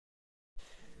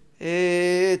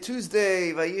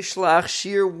Tuesday, Vayishlach,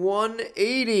 Shiur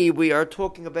 180. We are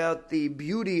talking about the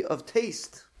beauty of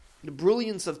taste, the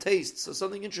brilliance of taste. So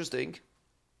something interesting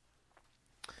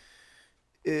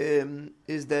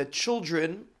is that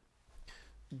children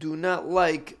do not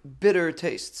like bitter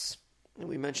tastes. And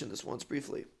we mentioned this once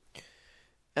briefly.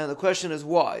 And the question is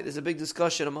why? There's a big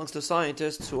discussion amongst the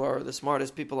scientists who are the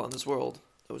smartest people on this world.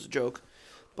 That was a joke.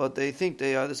 But they think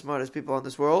they are the smartest people on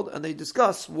this world, and they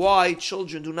discuss why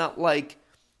children do not like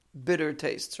bitter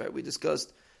tastes, right? We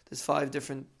discussed there's five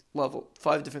different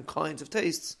kinds of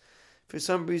tastes. For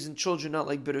some reason, children not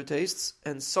like bitter tastes,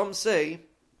 and some say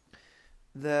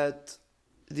that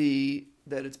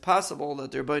it's possible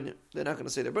that they're not going to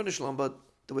say they're Rebbeinu Shalom, but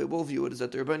the way we'll view it is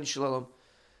that their Rebbeinu Shalom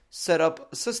set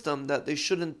up a system that they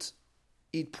shouldn't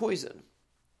eat poison,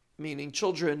 meaning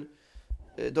children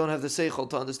don't have the seichel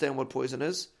to understand what poison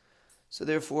is, so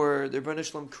therefore their Rebbeinu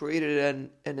Shalom created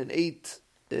an innate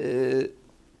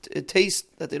a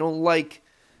taste that they don't like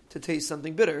to taste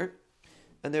something bitter,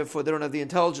 and therefore they don't have the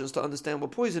intelligence to understand what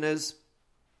poison is,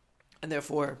 and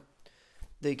therefore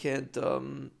they can't.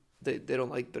 They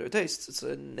don't like bitter tastes. It's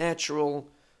a natural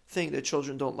thing that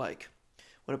children don't like.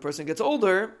 When a person gets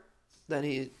older, then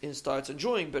he starts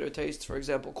enjoying bitter tastes. For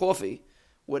example, coffee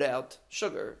without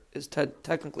sugar is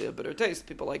technically a bitter taste.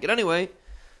 People like it anyway.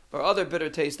 Or other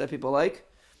bitter tastes that people like.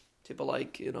 People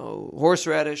like,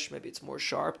 horseradish. Maybe it's more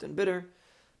sharp than bitter.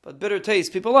 But bitter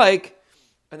taste people like,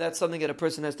 and that's something that a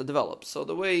person has to develop. So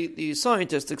the way the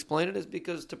scientists explain it is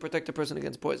because to protect a person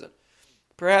against poison.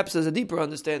 Perhaps there's a deeper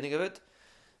understanding of it.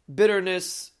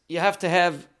 Bitterness, you have to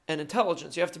have an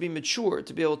intelligence. You have to be mature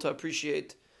to be able to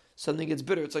appreciate something that's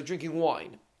bitter. It's like drinking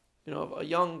wine. A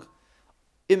young,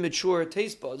 immature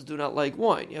taste buds do not like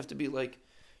wine. You have to be like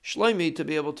shleimi to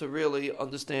be able to really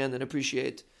understand and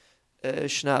appreciate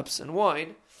schnapps and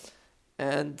wine.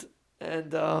 And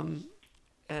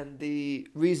the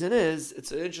reason is,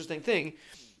 it's an interesting thing.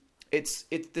 There's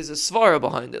a svara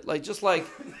behind it. Like just like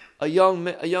a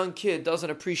young kid doesn't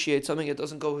appreciate something that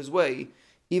doesn't go his way,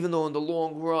 even though in the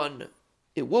long run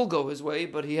it will go his way,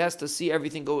 but he has to see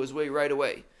everything go his way right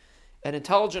away. An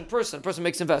intelligent person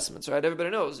makes investments, right?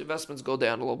 Everybody knows investments go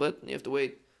down a little bit, and you have to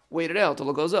wait it out till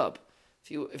it goes up.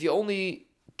 If you only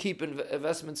keep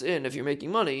investments in, if you're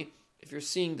making money, if you're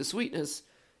seeing the sweetness,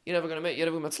 you're never going to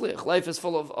matzliach. Life is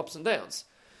full of ups and downs.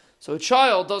 So a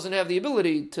child doesn't have the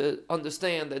ability to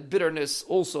understand that bitterness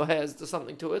also has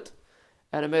something to it,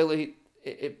 and immediately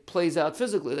it plays out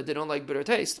physically that they don't like bitter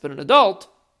taste. But an adult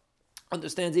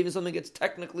understands even something that's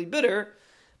technically bitter,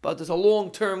 but there's a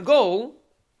long-term goal,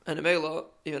 and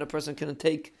even a person can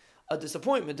take a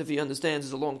disappointment if he understands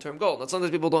there's a long-term goal. Now,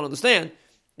 sometimes people don't understand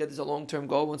that there's a long-term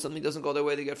goal. When something doesn't go their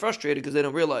way, they get frustrated because they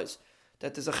don't realize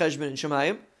that there's a cheshbon in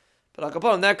Shemayim. But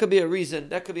Akapanim, that could be a reason,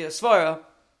 that could be a svara,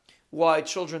 why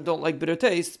children don't like bitter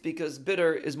taste, because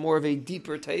bitter is more of a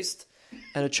deeper taste,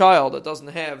 and a child that doesn't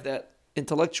have that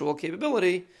intellectual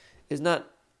capability is not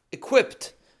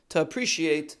equipped to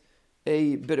appreciate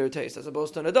a bitter taste, as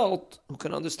opposed to an adult who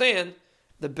can understand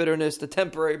the bitterness, the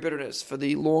temporary bitterness for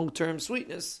the long-term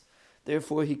sweetness.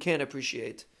 Therefore, he can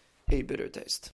appreciate a bitter taste.